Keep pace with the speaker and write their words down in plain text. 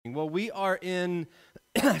we are in,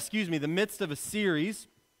 the midst of a series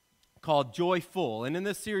called Joyful. And in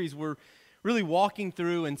this series, we're really walking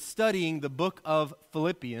through and studying the book of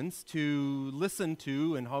Philippians to listen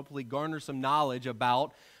to and hopefully garner some knowledge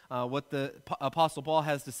about what the Apostle Paul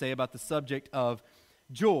has to say about the subject of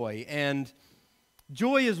joy. And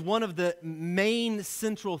joy is one of the main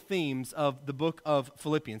central themes of the book of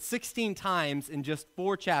Philippians. 16 times in just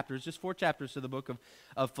four chapters to the book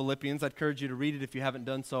of Philippians. I'd encourage you to read it if you haven't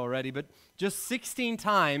done so already. But just 16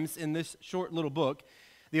 times in this short little book,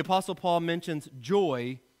 the Apostle Paul mentions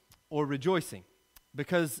joy or rejoicing.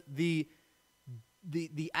 Because the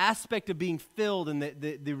aspect of being filled and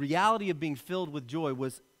the reality of being filled with joy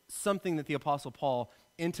was something that the Apostle Paul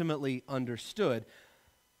intimately understood.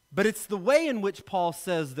 But it's the way in which Paul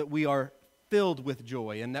says that we are filled with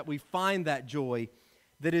joy and that we find that joy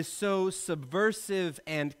that is so subversive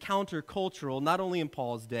and countercultural, not only in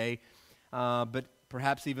Paul's day, but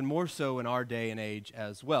perhaps even more so in our day and age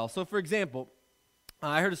as well. So, for example,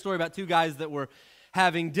 I heard a story about two guys that were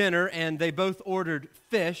having dinner, and they both ordered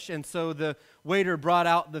fish, and so the waiter brought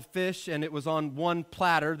out the fish, and it was on one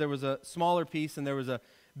platter. There was a smaller piece, and there was a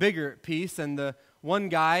bigger piece, and the one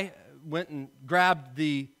guy went and grabbed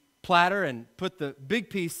the platter and put the big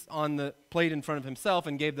piece on the plate in front of himself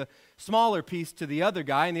and gave the smaller piece to the other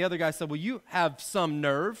guy. And the other guy said, well, you have some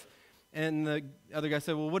nerve. And the other guy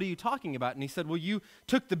said, well, what are you talking about? And he said, well, you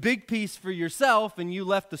took the big piece for yourself and you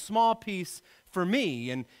left the small piece for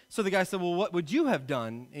me. And so the guy said, well, what would you have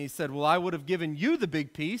done? And he said, well, I would have given you the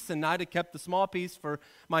big piece and I'd have kept the small piece for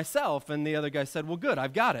myself. And the other guy said, well, good,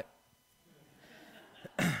 I've got it.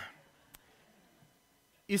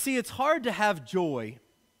 You see, it's hard to have joy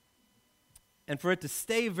and for it to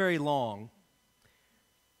stay very long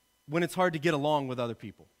when it's hard to get along with other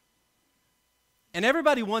people. And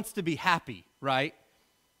everybody wants to be happy, right?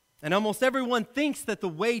 And almost everyone thinks that the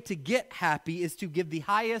way to get happy is to give the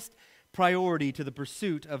highest priority to the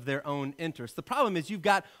pursuit of their own interests. The problem is you've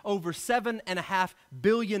got over 7.5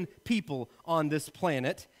 billion people on this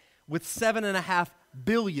planet with 7.5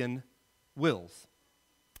 billion wills.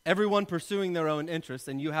 Everyone pursuing their own interests,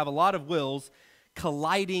 and you have a lot of wills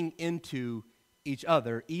colliding into each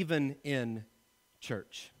other, even in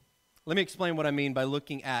church. Let me explain what I mean by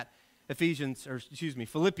looking at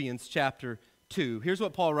Philippians chapter 2. Here's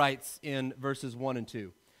what Paul writes in verses 1 and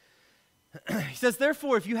 2. He says,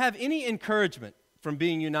 therefore, if you have any encouragement from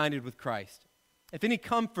being united with Christ, if any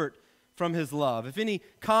comfort from his love, if any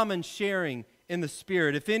common sharing in the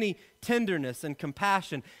Spirit, if any tenderness and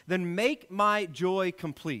compassion, then make my joy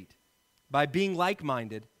complete by being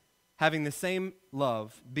like-minded, having the same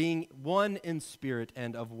love, being one in spirit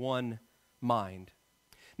and of one mind.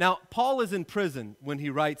 Now, Paul is in prison when he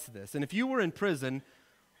writes this, and if you were in prison,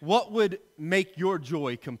 what would make your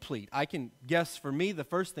joy complete? I can guess for me, the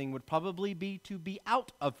first thing would probably be to be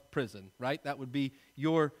out of prison, right? That would be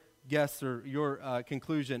your guess or your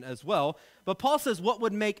conclusion as well. But Paul says what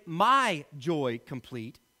would make my joy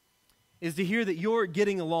complete is to hear that you're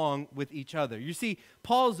getting along with each other. You see,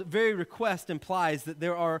 Paul's very request implies that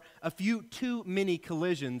there are too many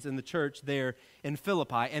collisions in the church there in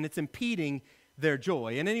Philippi, and it's impeding their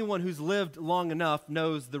joy. And anyone who's lived long enough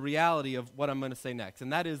knows the reality of what I'm going to say next,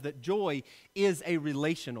 and that is that joy is a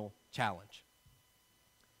relational challenge.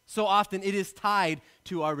 So often it is tied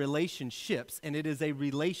to our relationships, and it is a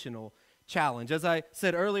relational challenge. As I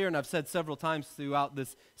said earlier, and I've said several times throughout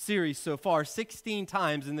this series so far, 16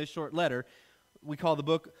 times in this short letter, we call the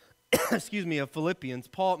book, of Philippians,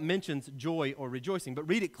 Paul mentions joy or rejoicing. But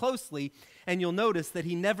read it closely, and you'll notice that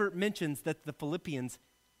he never mentions that the Philippians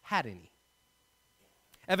had any.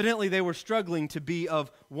 Evidently, they were struggling to be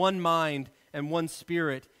of one mind and one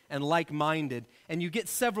spirit and like-minded. And you get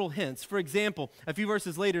several hints. For example, a few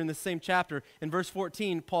verses later in the same chapter, in verse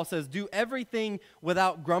 14, Paul says, do everything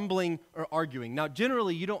without grumbling or arguing. Now,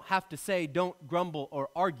 generally, you don't have to say don't grumble or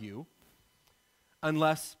argue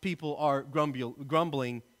unless people are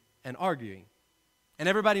grumbling and arguing. And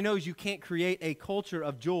everybody knows you can't create a culture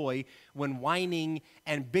of joy when whining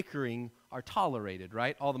and bickering are tolerated,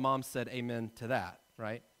 right? All the moms said amen to that,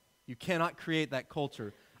 right? You cannot create that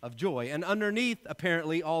culture of joy. And underneath,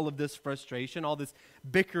 apparently, all of this frustration, all this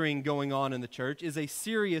bickering going on in the church is a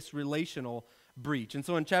serious relational breach. And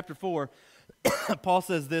so in chapter 4, Paul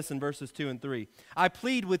says this in verses 2 and 3. I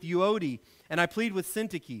plead with Euodia and I plead with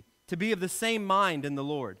Syntyche to be of the same mind in the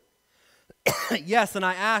Lord. Yes, and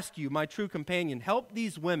I ask you, my true companion, help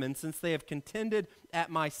these women since they have contended at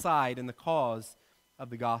my side in the cause of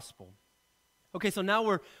the gospel. Okay, so now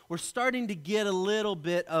we're starting to get a little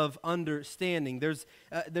bit of understanding. There's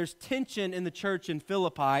tension in the church in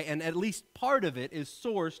Philippi, and at least part of it is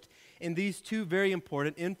sourced in these two very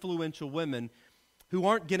important, influential women who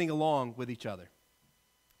aren't getting along with each other.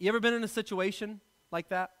 You ever been in a situation like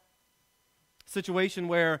that? Situation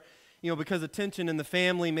where, because of tension in the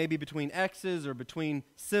family, maybe between exes or between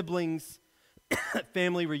siblings,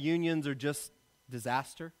 family reunions are just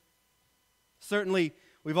disaster. Certainly,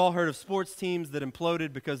 we've all heard of sports teams that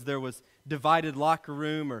imploded because there was divided locker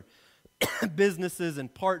room, or businesses and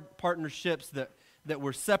partnerships that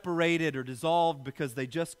were separated or dissolved because they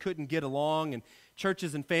just couldn't get along, and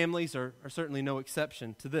churches and families are certainly no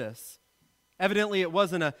exception to this. Evidently, it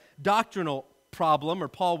wasn't a doctrinal problem, or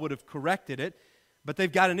Paul would have corrected it, but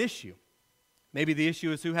they've got an issue. Maybe the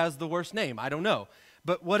issue is who has the worst name. I don't know.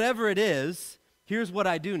 But whatever it is, here's what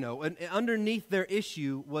I do know. And underneath their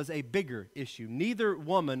issue was a bigger issue. Neither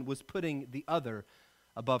woman was putting the other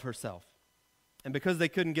above herself. And because they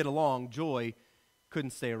couldn't get along, joy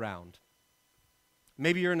couldn't stay around.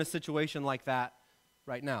 Maybe you're in a situation like that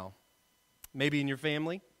right now. Maybe in your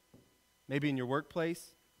family, maybe in your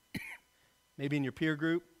workplace, maybe in your peer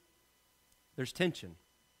group. There's tension.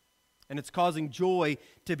 And it's causing joy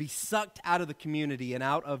to be sucked out of the community and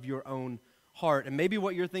out of your own heart. And maybe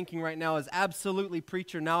what you're thinking right now is, absolutely,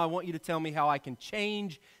 preacher, now I want you to tell me how I can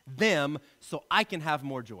change them so I can have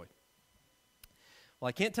more joy. Well,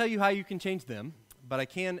 I can't tell you how you can change them, but I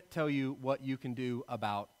can tell you what you can do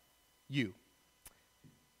about you.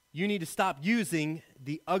 You need to stop using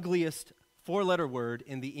the ugliest four-letter word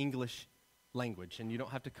in the English language. And you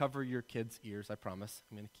don't have to cover your kids' ears, I promise.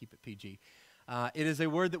 I'm going to keep it PG. It is a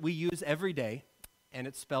word that we use every day, and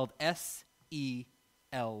it's spelled S-E-L-F.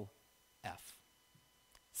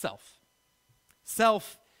 Self.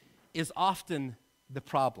 Self is often the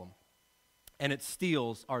problem, and it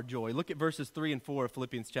steals our joy. Look at verses 3 and 4 of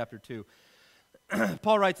Philippians chapter 2.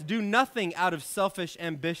 Paul writes, "Do nothing out of selfish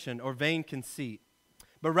ambition or vain conceit,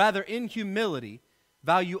 but rather in humility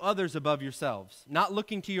value others above yourselves, not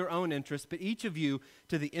looking to your own interests, but each of you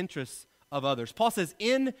to the interests of others." Paul says,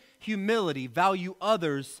 in humility, value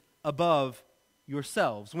others above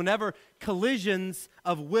yourselves. Whenever collisions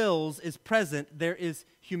of wills is present, there is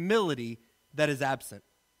humility that is absent.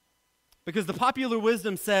 Because the popular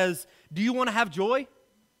wisdom says, do you want to have joy?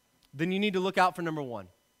 Then you need to look out for number one.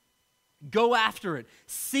 Go after it.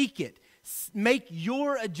 Seek it. Make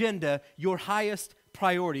your agenda your highest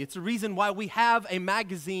priority. It's the reason why we have a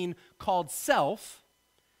magazine called Self,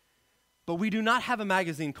 but we do not have a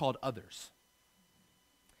magazine called Others.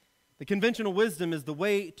 The conventional wisdom is the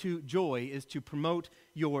way to joy is to promote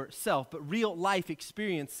yourself, but real life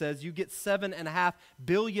experience says you get 7.5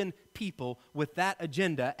 billion people with that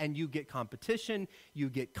agenda, and you get competition, you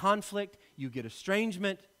get conflict, you get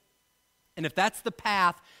estrangement. And if that's the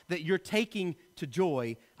path that you're taking to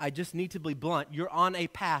joy, I just need to be blunt, you're on a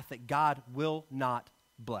path that God will not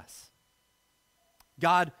bless.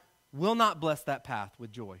 God will not bless that path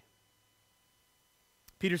with joy.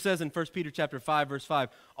 Peter says in 1 Peter chapter 5, verse 5,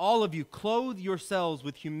 all of you clothe yourselves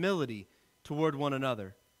with humility toward one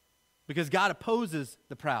another, because God opposes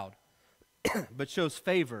the proud, but shows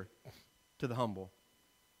favor to the humble.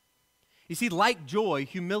 You see, like joy,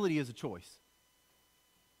 humility is a choice.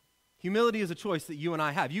 Humility is a choice that you and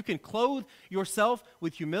I have. You can clothe yourself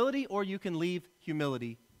with humility, or you can leave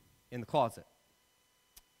humility in the closet.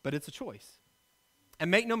 But it's a choice. And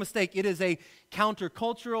make no mistake, it is a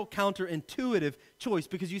countercultural, counterintuitive choice,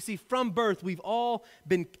 because you see, from birth, we've all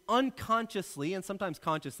been unconsciously and sometimes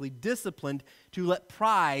consciously disciplined to let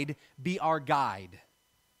pride be our guide.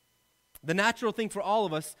 The natural thing for all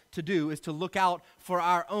of us to do is to look out for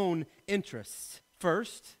our own interests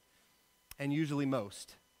first, and usually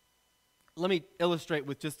most. Let me illustrate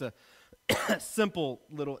with just a simple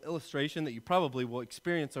little illustration that you probably will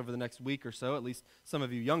experience over the next week or so, at least some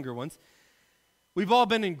of you younger ones. We've all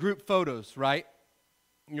been in group photos, right?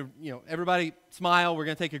 Everybody smile, we're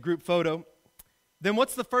going to take a group photo. Then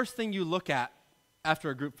what's the first thing you look at after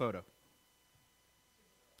a group photo?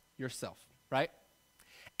 Yourself, right?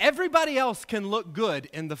 Everybody else can look good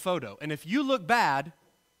in the photo, and if you look bad,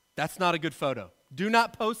 that's not a good photo. Do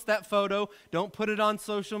not post that photo. Don't put it on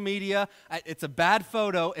social media. It's a bad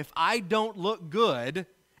photo. If I don't look good,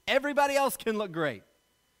 everybody else can look great.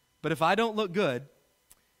 But if I don't look good,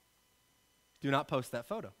 do not post that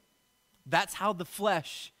photo. That's how the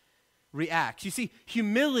flesh reacts. You see,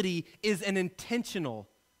 humility is an intentional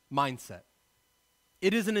mindset.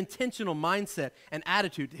 It is an intentional mindset and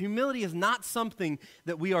attitude. Humility is not something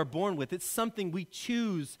that we are born with. It's something we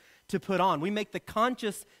choose to put on. We make the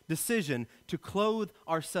conscious decision to clothe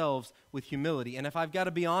ourselves with humility. And if I've got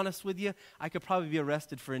to be honest with you, I could probably be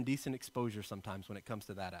arrested for indecent exposure sometimes when it comes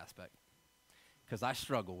to that aspect, because I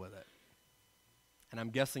struggle with it. And I'm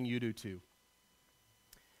guessing you do too.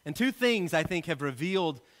 And two things I think have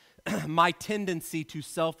revealed my tendency to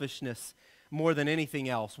selfishness more than anything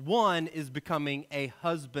else. One is becoming a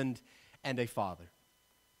husband and a father.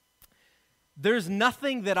 There's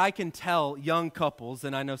nothing that I can tell young couples,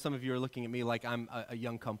 and I know some of you are looking at me like I'm a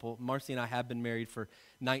young couple. Marcy and I have been married for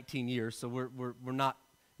 19 years, so we're not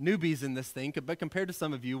newbies in this thing. But compared to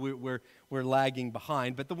some of you, we're lagging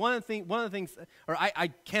behind. But one of the things, or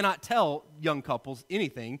I cannot tell young couples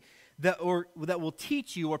anything that will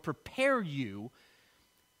teach you or prepare you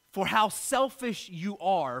for how selfish you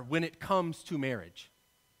are when it comes to marriage.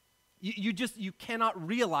 You cannot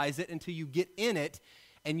realize it until you get in it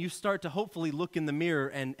and you start to hopefully look in the mirror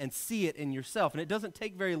and see it in yourself. And it doesn't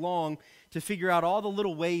take very long to figure out all the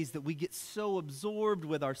little ways that we get so absorbed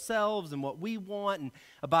with ourselves and what we want and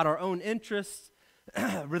about our own interests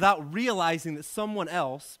without realizing that someone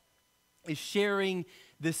else is sharing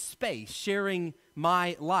this space, sharing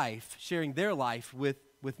my life, sharing their life with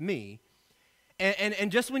me.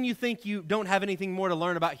 And just when you think you don't have anything more to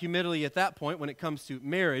learn about humility at that point when it comes to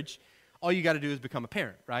marriage, all you got to do is become a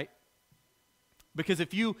parent, right? Because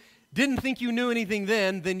if you didn't think you knew anything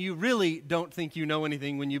then you really don't think you know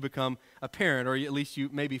anything when you become a parent, or at least you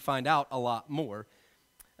maybe find out a lot more.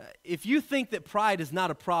 If you think that pride is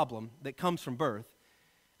not a problem that comes from birth,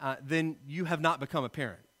 then you have not become a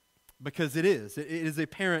parent, because it is. It is a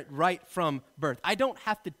parent right from birth. I don't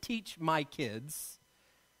have to teach my kids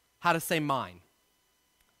how to say mine.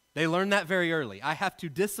 They learn that very early. I have to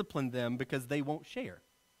discipline them because they won't share.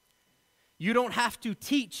 You don't have to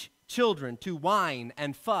teach children to whine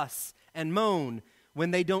and fuss and moan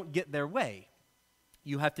when they don't get their way.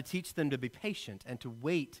 You have to teach them to be patient and to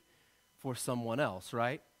wait for someone else,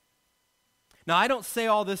 right? Now, I don't say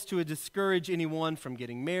all this to discourage anyone from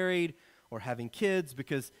getting married or having kids,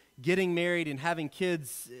 because getting married and having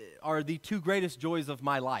kids are the two greatest joys of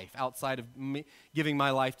my life outside of me giving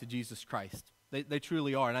my life to Jesus Christ. They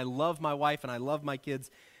truly are. And I love my wife and I love my kids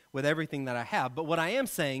with everything that I have. But what I am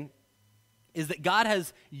saying is that God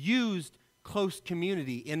has used close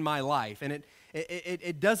community in my life. And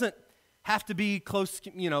it doesn't have to be close,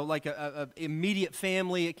 like a immediate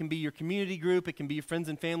family. It can be your community group. It can be your friends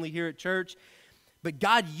and family here at church. But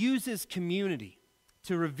God uses community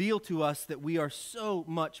to reveal to us that we are so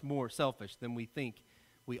much more selfish than we think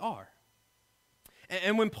we are.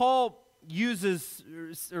 And when Paul uses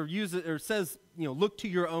or says, look to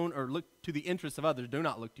your own, or look to the interests of others. Do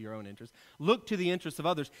not look to your own interests. Look to the interests of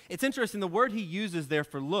others. It's interesting, the word he uses there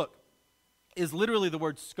for look is literally the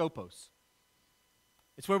word scopos.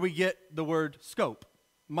 It's where we get the word scope,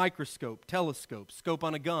 microscope, telescope, scope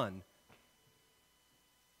on a gun.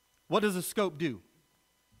 What does a scope do?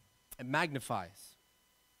 It magnifies.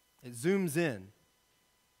 It zooms in.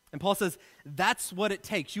 And Paul says, that's what it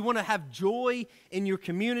takes. You want to have joy in your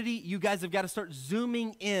community, you guys have got to start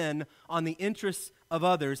zooming in on the interests of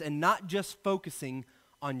others and not just focusing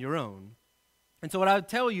on your own. And so what I would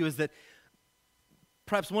tell you is that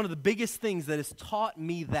perhaps one of the biggest things that has taught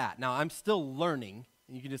me that, now I'm still learning,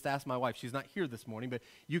 and you can just ask my wife, she's not here this morning, but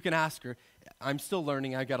you can ask her. I'm still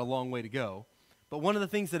learning, I've got a long way to go. But one of the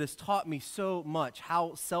things that has taught me so much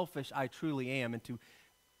how selfish I truly am, and to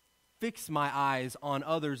fix my eyes on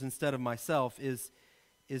others instead of myself, is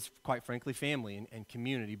quite frankly family and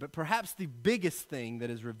community. But perhaps the biggest thing that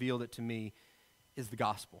has revealed it to me is the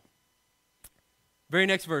gospel. Very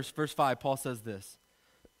next verse, verse 5, Paul says this: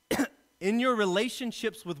 in your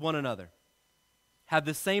relationships with one another, have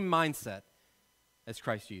the same mindset as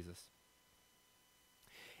Christ Jesus.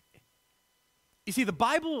 You see, the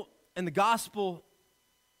Bible and the gospel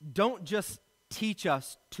don't just teach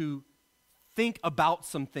us to think about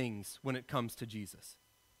some things when it comes to Jesus.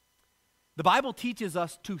 The Bible teaches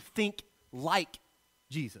us to think like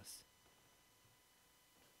Jesus.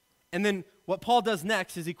 And then what Paul does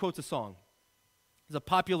next is he quotes a song. It's a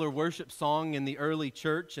popular worship song in the early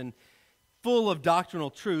church and full of doctrinal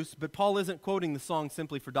truths, but Paul isn't quoting the song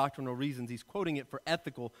simply for doctrinal reasons. He's quoting it for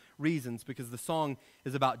ethical reasons because the song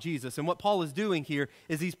is about Jesus. And what Paul is doing here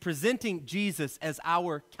is he's presenting Jesus as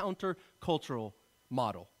our countercultural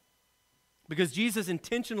model, because Jesus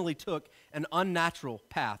intentionally took an unnatural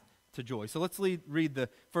path to joy. So let's read the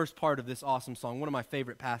first part of this awesome song, one of my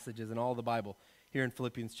favorite passages in all the Bible, here in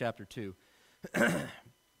Philippians chapter 2.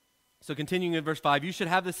 So continuing in verse 5, you should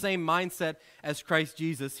have the same mindset as Christ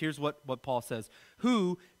Jesus. Here's what Paul says: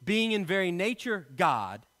 who, being in very nature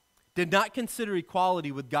God, did not consider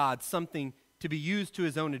equality with God something to be used to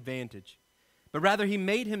his own advantage, but rather he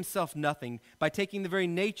made himself nothing by taking the very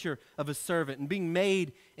nature of a servant and being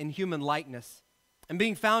made in human likeness. And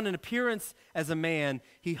being found in appearance as a man,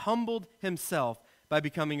 he humbled himself by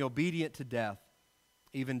becoming obedient to death,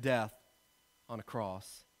 even death on a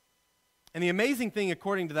cross. And the amazing thing,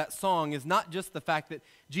 according to that song, is not just the fact that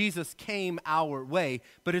Jesus came our way,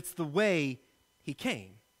 but it's the way he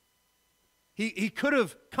came. He could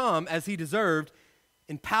have come as he deserved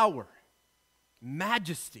in power,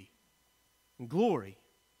 majesty, and glory.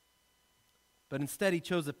 But instead, he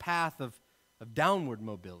chose a path of downward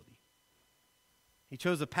mobility. He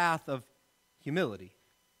chose a path of humility.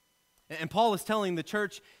 And Paul is telling the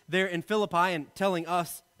church there in Philippi and telling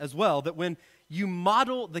us as well that when you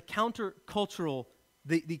model the countercultural,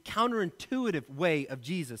 the counterintuitive way of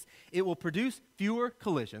Jesus, it will produce fewer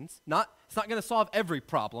collisions. It's not going to solve every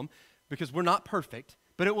problem because we're not perfect,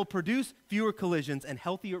 but it will produce fewer collisions and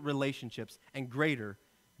healthier relationships and greater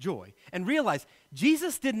joy. And realize,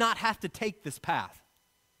 Jesus did not have to take this path.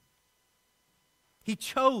 He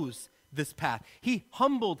chose this path. He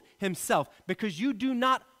humbled himself because you do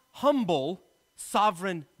not humble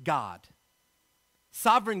sovereign God.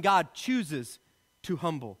 Sovereign God chooses to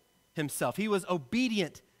humble himself. He was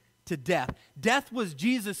obedient to death. Death was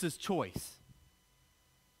Jesus' choice.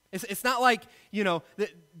 It's not like, that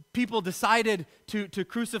people decided to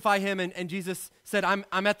crucify him and Jesus said,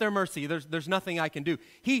 I'm at their mercy. There's nothing I can do.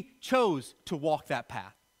 He chose to walk that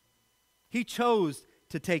path. He chose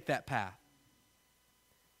to take that path.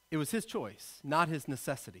 It was his choice, not his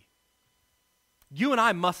necessity. You and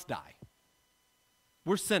I must die.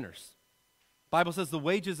 We're sinners. The Bible says the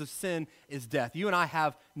wages of sin is death. You and I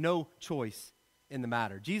have no choice in the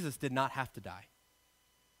matter. Jesus did not have to die.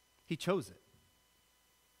 He chose it.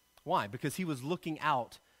 Why? Because he was looking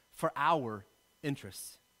out for our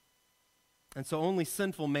interests. And so only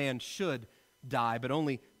sinful man should die, but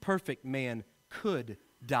only perfect man could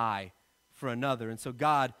die for another. And so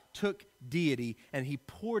God took deity and he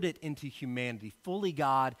poured it into humanity, fully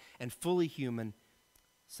God and fully human,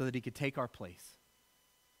 so that he could take our place.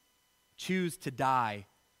 Choose to die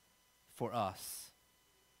for us.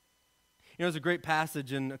 There's a great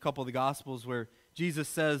passage in a couple of the Gospels where Jesus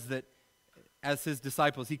says that as his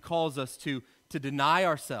disciples, he calls us to deny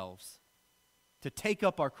ourselves, to take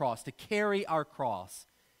up our cross, to carry our cross,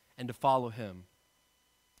 and to follow him.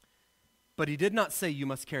 But he did not say, you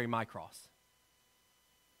must carry my cross,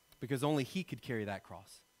 because only he could carry that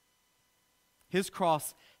cross. His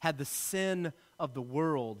cross had the sin of the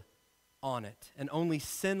world on it, and only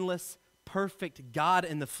sinless, perfect God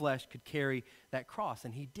in the flesh could carry that cross,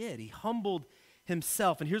 and he did. He humbled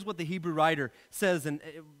himself. And here's what the Hebrew writer says, an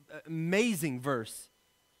amazing verse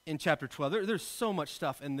in chapter 12. There's so much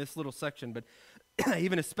stuff in this little section, but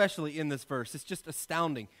even especially in this verse, it's just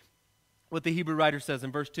astounding what the Hebrew writer says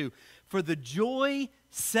in verse 2. For the joy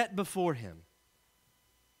set before him,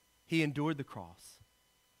 he endured the cross.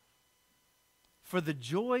 For the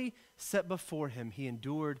joy set before him, he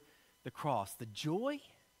endured the cross. The joy?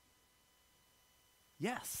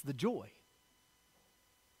 Yes, the joy.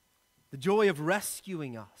 The joy of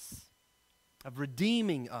rescuing us, of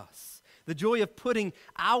redeeming us. The joy of putting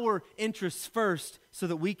our interests first so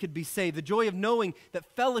that we could be saved. The joy of knowing that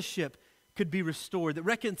fellowship could be restored, that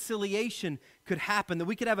reconciliation could happen, that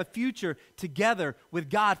we could have a future together with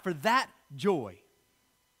God. For that joy,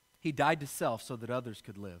 he died to self so that others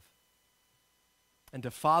could live. And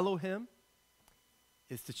to follow him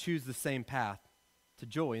is to choose the same path to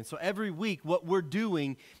joy. And so every week what we're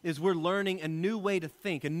doing is we're learning a new way to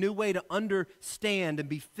think, a new way to understand and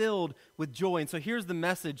be filled with joy. And so here's the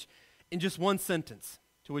message in just one sentence,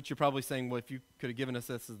 to which you're probably saying, well, if you could have given us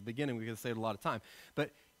this at the beginning, we could have saved a lot of time.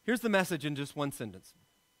 But here's the message in just one sentence.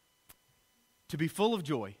 To be full of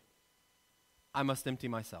joy, I must empty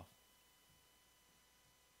myself.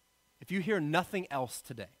 If you hear nothing else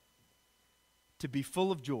today, to be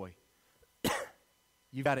full of joy,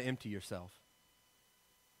 you've got to empty yourself.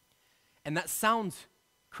 And that sounds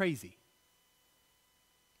crazy.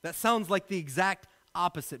 That sounds like the exact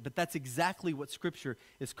opposite, but that's exactly what Scripture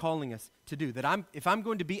is calling us to do. That if I'm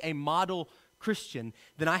going to be a model Christian,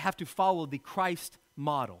 then I have to follow the Christ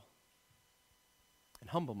model and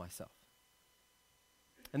humble myself.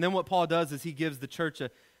 And then what Paul does is he gives the church a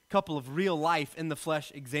couple of real life in the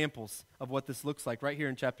flesh examples of what this looks like right here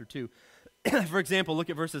in chapter 2. For example, look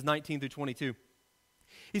at verses 19 through 22.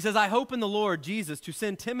 He says, I hope in the Lord Jesus to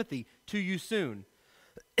send Timothy to you soon,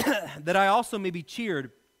 that I also may be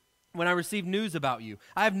cheered when I receive news about you.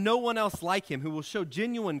 I have no one else like him who will show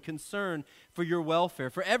genuine concern for your welfare.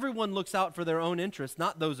 For everyone looks out for their own interests,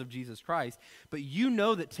 not those of Jesus Christ. But you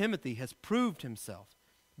know that Timothy has proved himself,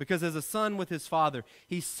 because as a son with his father,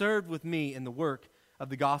 he served with me in the work of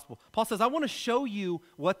the gospel. Paul says, I want to show you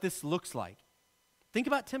what this looks like. Think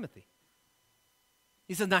about Timothy.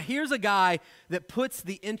 He says, now here's a guy that puts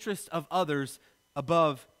the interest of others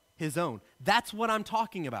above his own. That's what I'm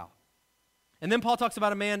talking about. And then Paul talks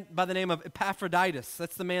about a man by the name of Epaphroditus.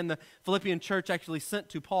 That's the man the Philippian church actually sent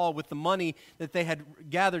to Paul with the money that they had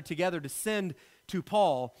gathered together to send to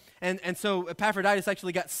Paul. And so Epaphroditus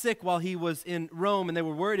actually got sick while he was in Rome, and they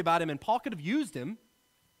were worried about him, and Paul could have used him.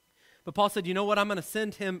 But Paul said, you know what, I'm going to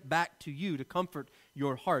send him back to you to comfort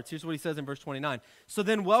your hearts. Here's what he says in verse 29. So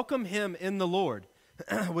then welcome him in the Lord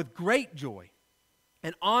with great joy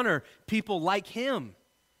and honor people like him,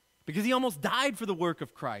 because he almost died for the work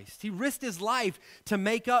of Christ. He risked his life to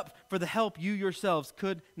make up for the help you yourselves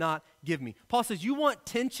could not give me. Paul says, you want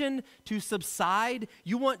tension to subside?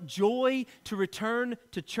 You want joy to return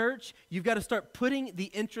to church? You've got to start putting the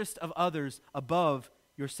interest of others above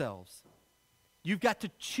yourselves. You've got to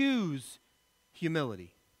choose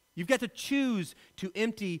humility. You've got to choose to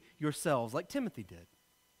empty yourselves like Timothy did,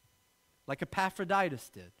 like Epaphroditus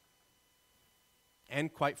did,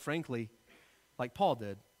 and quite frankly, like Paul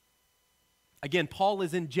did. Again, Paul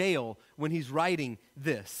is in jail when he's writing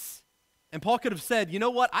this. And Paul could have said, you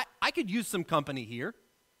know what, I could use some company here.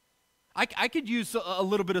 I could use a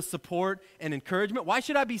little bit of support and encouragement. Why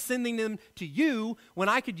should I be sending them to you when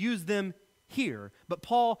I could use them here? But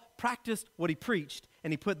Paul practiced what he preached,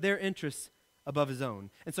 and he put their interests above his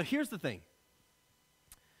own. And so here's the thing.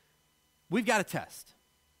 We've got a test.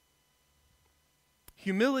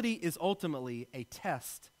 Humility is ultimately a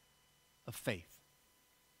test of faith.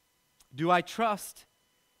 Do I trust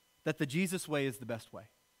that the Jesus way is the best way?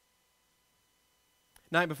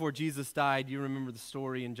 Night before Jesus died, you remember the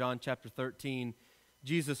story in John chapter 13.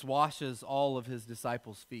 Jesus washes all of his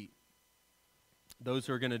disciples' feet. Those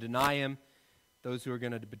who are going to deny him, those who are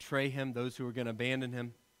going to betray him, those who are going to abandon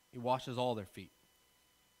him, he washes all their feet.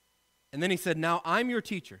 And then he said, now I'm your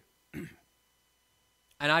teacher, and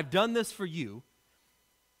I've done this for you.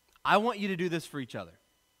 I want you to do this for each other.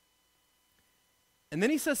 And then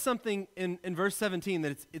he says something in verse 17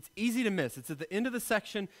 that it's easy to miss. It's at the end of the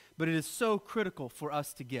section, but it is so critical for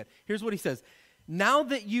us to get. Here's what he says. Now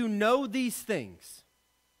that you know these things,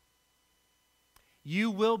 you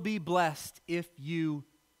will be blessed if you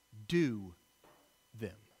do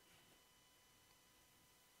them.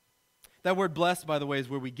 That word blessed, by the way, is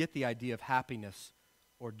where we get the idea of happiness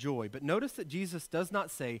or joy. But notice that Jesus does not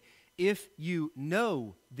say, if you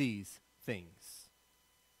know these things,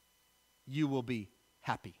 you will be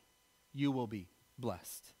happy. You will be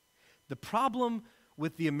blessed. The problem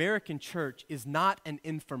with the American church is not an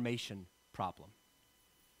information problem.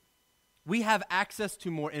 We have access to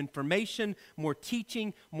more information, more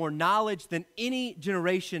teaching, more knowledge than any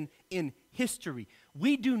generation in history.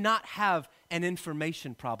 We do not have an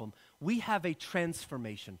information problem. We have a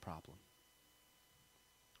transformation problem.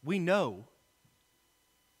 We know,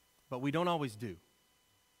 but we don't always do.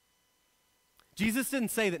 Jesus didn't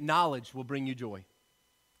say that knowledge will bring you joy.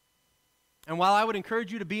 And while I would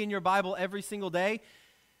encourage you to be in your Bible every single day,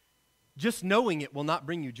 just knowing it will not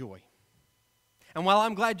bring you joy. And while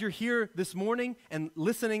I'm glad you're here this morning and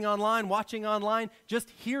listening online, watching online, just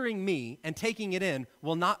hearing me and taking it in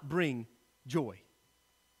will not bring joy.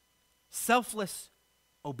 Selfless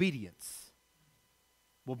obedience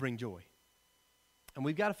will bring joy. And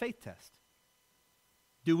we've got a faith test.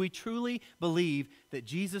 Do we truly believe that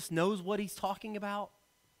Jesus knows what he's talking about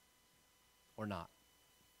or not?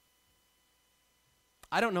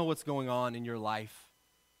 I don't know what's going on in your life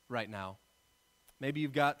right now. Maybe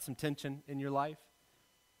you've got some tension in your life.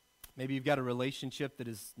 Maybe you've got a relationship that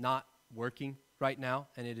is not working right now,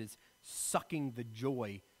 and it is sucking the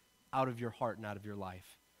joy out of your heart and out of your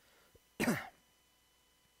life.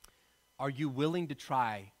 Are you willing to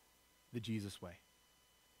try the Jesus way?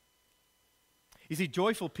 You see,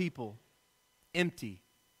 joyful people empty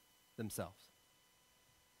themselves.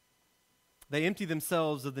 They empty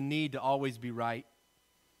themselves of the need to always be right.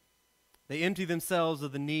 They empty themselves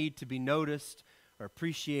of the need to be noticed or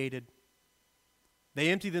appreciated. They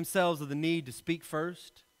empty themselves of the need to speak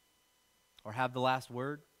first or have the last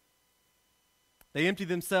word. They empty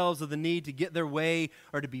themselves of the need to get their way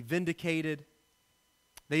or to be vindicated.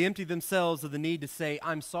 They empty themselves of the need to say,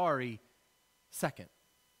 I'm sorry, second.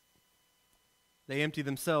 They empty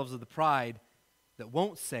themselves of the pride that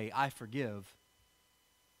won't say, I forgive,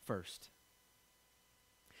 first.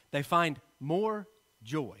 They find more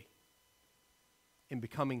joy in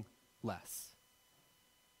becoming less.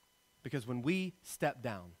 Because when we step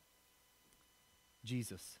down,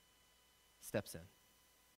 Jesus steps in.